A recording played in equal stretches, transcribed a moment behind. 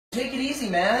Take it easy,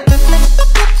 man.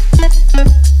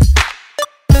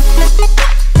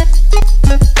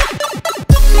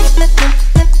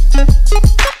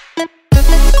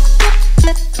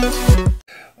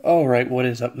 Alright, what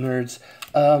is up, nerds?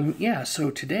 Yeah, so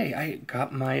today I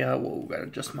got my, gotta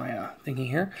adjust my, thingy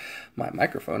here. My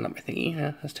microphone, not my thingy.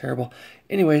 That's terrible.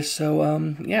 Anyway,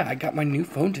 so, yeah, I got my new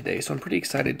phone today, so I'm pretty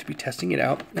excited to be testing it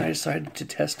out. And I decided to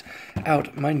test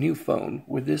out my new phone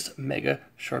with this Mega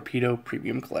Sharpedo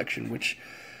Premium Collection, which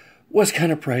was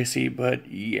kind of pricey, but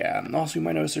yeah. Also, you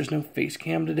might notice there's no face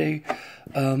cam today,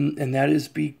 and that is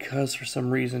because for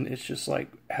some reason it's just like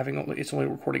it's only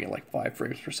recording at like 5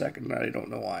 frames per second, and I don't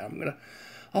know why.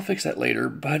 I'll fix that later,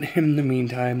 but in the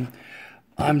meantime,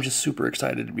 I'm just super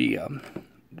excited to be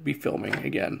filming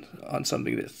again on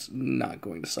something that's not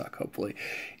going to suck, hopefully.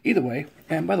 Either way,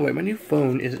 and by the way, my new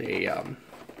phone is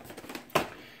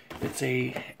it's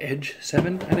a Edge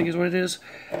 7, I think is what it is.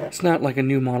 It's not like a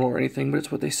new model or anything, but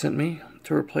it's what they sent me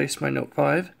to replace my Note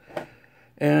 5.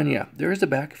 And yeah, there is the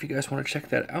back if you guys want to check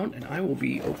that out, and I will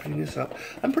be opening this up.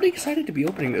 I'm pretty excited to be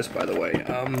opening this, by the way.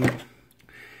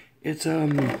 It's,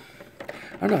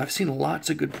 I don't know, I've seen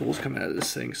lots of good pulls coming out of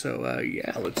this thing, so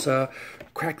yeah, let's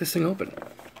crack this thing open.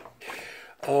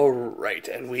 Alright,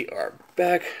 and we are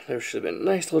back. There should have been a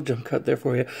nice little jump cut there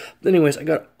for you. But anyways, I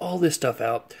got all this stuff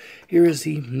out. Here is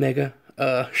the Mega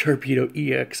Sharpedo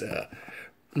EX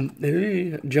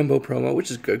Jumbo promo,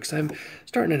 which is good because I'm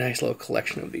starting a nice little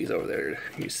collection of these over there,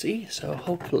 you see? So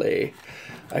hopefully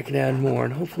I can add more,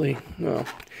 and hopefully, well,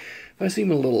 if I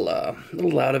seem a little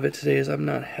out of it today, is I'm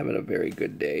not having a very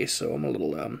good day, so I'm a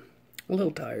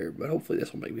little tired, but hopefully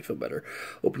this will make me feel better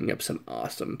opening up some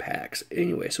awesome packs.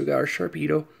 Anyway, so we got our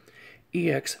Sharpedo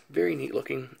EX, very neat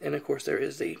looking, and of course there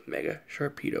is the Mega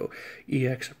Sharpedo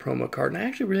EX promo card, and I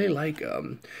actually really like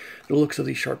the looks of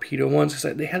these Sharpedo ones,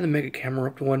 because they had the Mega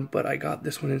Camera Up one, but I got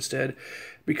this one instead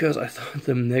because I thought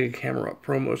the Mega Camera Up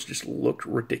promos just looked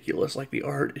ridiculous. Like, the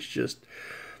art is just,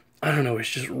 I don't know, it's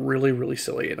just really, really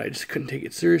silly, and I just couldn't take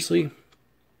it seriously.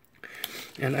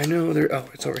 And I know oh,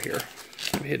 it's over here,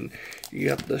 I'm hidden. You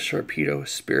got the Sharpedo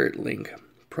Spirit Link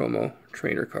promo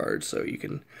trainer card, so you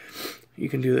can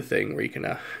do the thing where you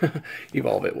can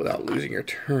evolve it without losing your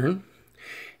turn.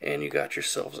 And you got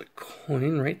yourselves a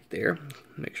coin right there.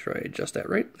 Make sure I adjust that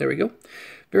right. There we go.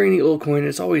 Very neat little coin.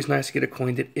 It's always nice to get a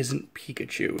coin that isn't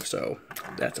Pikachu, so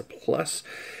that's a plus.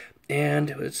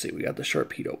 And let's see, we got the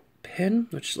Sharpedo pen,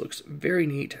 which looks very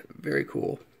neat, very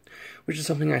cool, which is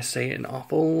something I say an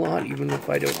awful lot, even if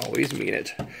I don't always mean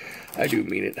it. I do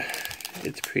mean it.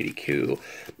 It's pretty cool.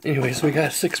 Anyway, so we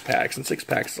got 6 packs, and 6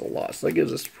 packs is a lot, so that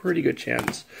gives us a pretty good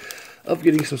chance of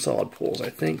getting some solid pulls, I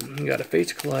think. We got a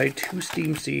Fates Collide, 2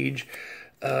 Steam Siege,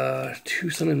 2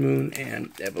 Sun and Moon,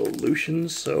 and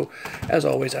Evolutions. So, as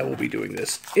always, I will be doing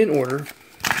this in order,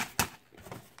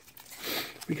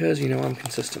 because, you know, I'm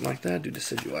consistent like that. Do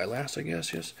Decidui last, I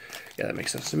guess, yes. Yeah, that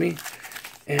makes sense to me.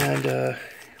 And,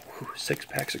 6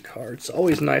 packs of cards. It's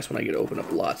always nice when I get to open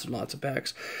up lots and lots of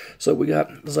packs. So we got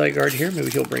Zygarde here.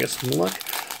 Maybe he'll bring us some luck.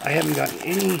 I haven't gotten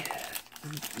any...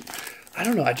 I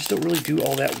don't know. I just don't really do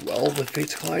all that well with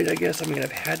Fates Collide, I guess. I mean,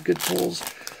 I've had good pulls,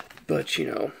 but, you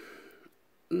know,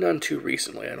 none too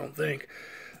recently, I don't think.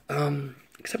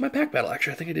 Except my pack battle,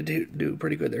 actually. I think I did do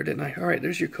pretty good there, didn't I? Alright,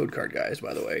 there's your code card, guys,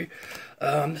 by the way.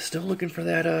 Still looking for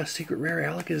that secret rare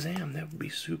Alakazam. That would be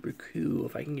super cool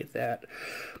if I can get that.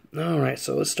 Alright,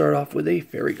 so let's start off with a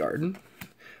Fairy Garden,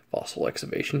 Fossil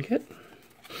Excavation Kit,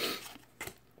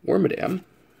 Wormadam,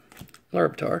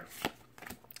 Larvitar,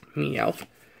 Meowth,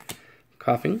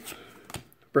 Coughing,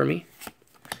 Burmy,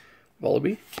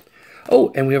 Vullaby.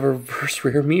 Oh, and we have a reverse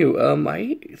rare Mew.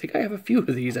 I think I have a few of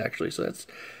these, actually, so that's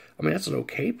an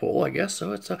okay pull, I guess.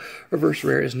 So it's a reverse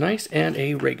rare is nice, and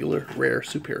a regular rare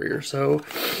superior. So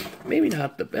maybe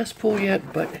not the best pull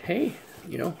yet, but hey,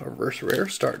 you know, a reverse rare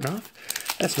starting off.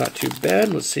 That's not too bad.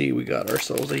 Let's see, we got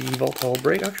ourselves a Yveltal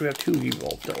break. Actually, we have 2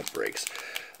 Yveltal breaks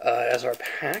as our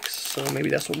packs, so maybe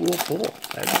that's what we'll pull.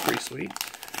 That'd be pretty sweet.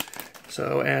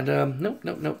 So, and,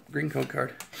 nope, green code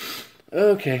card.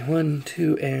 Okay, 1,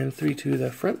 2, and 3 to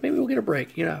the front. Maybe we'll get a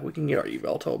break. You know, we can get our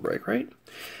Yveltal break, right?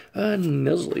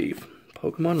 Nuzleaf,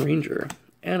 Pokemon Ranger,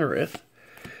 Anorith,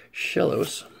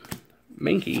 Shellos,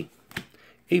 Mankey,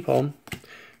 Apalm,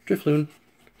 Drifloon.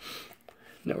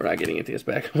 No, we're not getting into this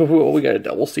back. Oh, we got a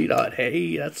double C-Dot.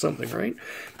 Hey, that's something, right?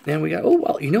 And we got, oh,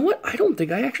 well, you know what? I don't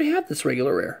think I actually have this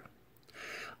regular rare.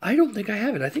 I don't think I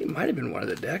have it. I think it might have been one of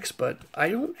the decks, but I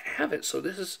don't have it. So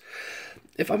this is,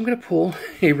 if I'm going to pull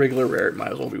a regular rare, it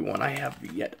might as well be one I have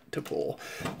yet to pull.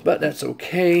 But that's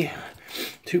okay.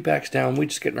 2 packs down. We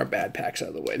just getting our bad packs out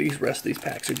of the way. These rest of these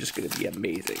packs are just going to be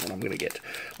amazing. And I'm going to get,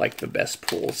 like, the best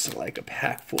pulls, like a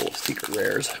pack full of secret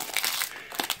rares.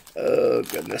 Oh,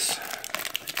 goodness.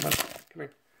 Come on. Come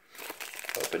here.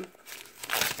 Open.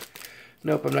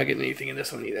 Nope, I'm not getting anything in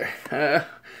this one either.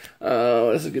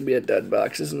 Oh, this is going to be a dud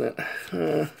box, isn't it?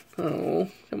 Oh,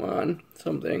 come on.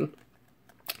 Something.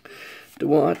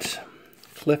 DeWatt.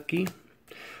 Klefki.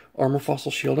 Armor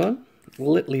Fossil Shieldon.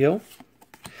 Litleo.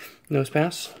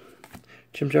 Nosepass.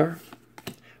 Chimchar.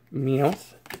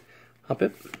 Meowth.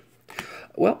 Hoppip.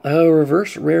 Well, a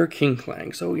reverse rare King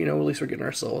Clang. So, you know, at least we're getting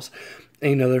ourselves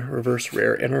another reverse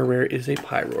rare. And our rare is a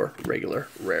Pyroar regular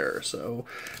rare. So,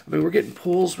 I mean, we're getting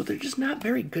pulls, but they're just not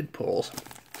very good pulls.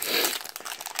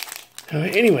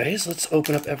 Anyways, let's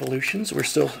open up evolutions. We're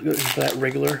still going for that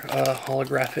regular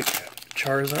holographic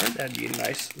Charizard. That'd be a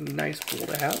nice pull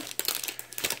to have.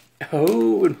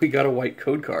 Oh, and we got a white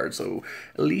code card, so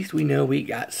at least we know we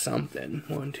got something.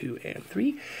 1, 2, and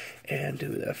 3. And to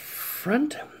the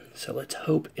front. So let's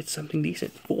hope it's something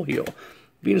decent. Full heal.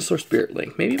 Venusaur Spirit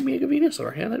Link. Maybe a Mega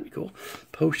Venusaur. Yeah, that'd be cool.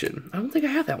 Potion. I don't think I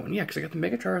have that one. Yeah, because I got the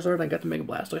Mega Charizard and I got the Mega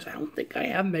Blastoise. I don't think I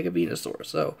have Mega Venusaur.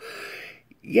 So,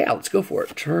 yeah, let's go for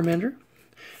it. Charmander.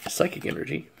 Psychic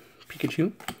Energy.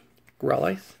 Pikachu.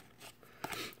 Growlithe.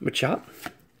 Machop.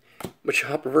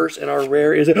 Machop reverse, and our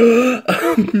rare is a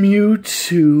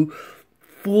Mewtwo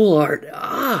full art.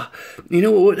 You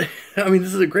know what? I mean,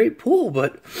 this is a great pull,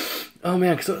 but oh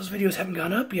man, because those videos haven't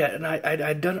gone up yet, and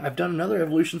I've done another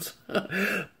Evolutions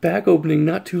pack opening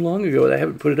not too long ago, and I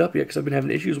haven't put it up yet because I've been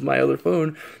having issues with my other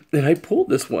phone, and I pulled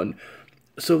this one.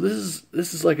 So this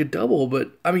is like a double,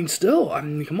 but I mean, still, I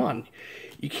mean, come on,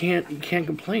 you can't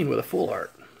complain with a full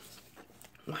art.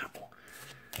 Wow.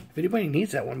 If anybody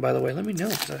needs that one, by the way, let me know,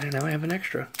 because now I have an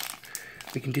extra.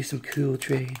 We can do some cool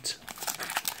trades.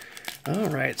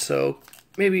 Alright, so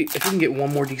maybe if we can get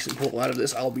one more decent pull out of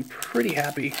this, I'll be pretty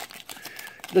happy.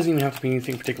 It doesn't even have to be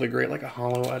anything particularly great, like a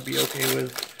holo I'd be okay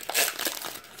with.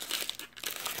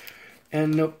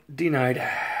 And nope, denied.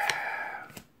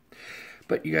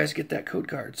 But you guys get that code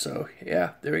card, so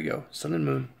yeah, there we go. Sun and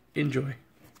Moon. Enjoy.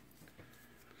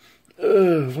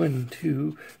 1,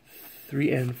 2,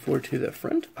 3, and 4 to the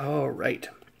front. Alright.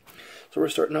 So we're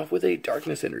starting off with a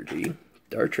Darkness Energy,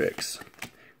 Dartrix,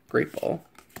 Great Ball,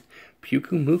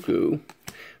 Pyukumuku,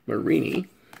 Marini,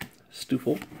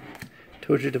 Stoofle,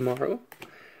 Togedemaru,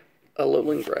 a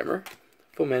Loveling Grimer,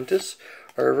 Fomantis.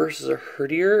 Our reverse is a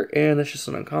Herdier, and that's just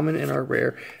an uncommon, and our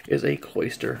rare is a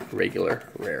Cloyster regular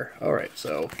rare. Alright,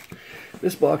 so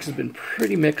this box has been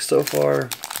pretty mixed so far,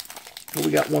 but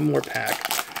we got one more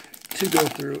pack to go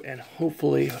through, and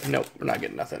hopefully, nope, we're not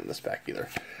getting nothing in this pack either.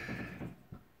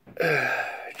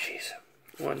 Jeez.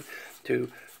 1,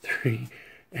 2, 3,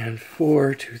 and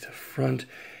 4 to the front.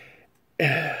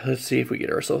 Let's see if we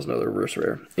get ourselves another reverse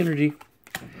rare. Energy,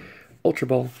 Ultra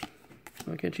Ball.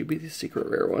 Why can't you be the secret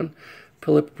rare one?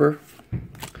 Pelipper,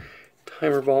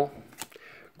 Timer Ball,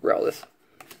 Growlithe,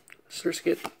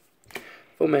 Surskit,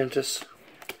 Fomantis,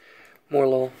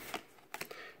 Morlul,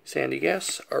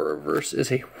 Sandygast. Our reverse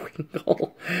is a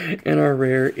Wingull, and our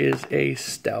rare is a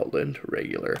Stoutland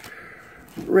regular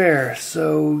rare.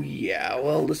 So yeah,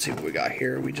 well, let's see what we got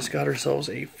here. We just got ourselves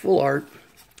a full art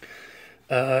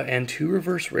and 2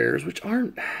 reverse rares, which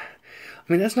aren't, I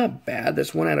mean, that's not bad.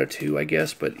 That's 1 out of 2, I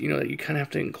guess, but you know, you kind of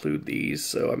have to include these.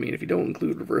 So I mean, if you don't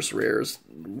include reverse rares,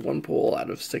 1 pull out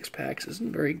of 6 packs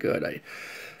isn't very good. I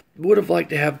would have liked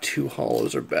to have 2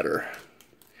 holos or better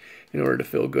in order to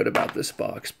feel good about this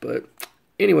box. But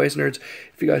anyways, nerds,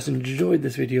 if you guys enjoyed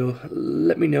this video,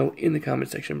 let me know in the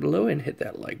comment section below, and hit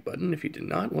that like button. If you did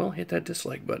not, well, hit that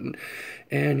dislike button.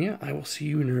 And yeah, I will see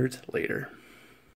you nerds later.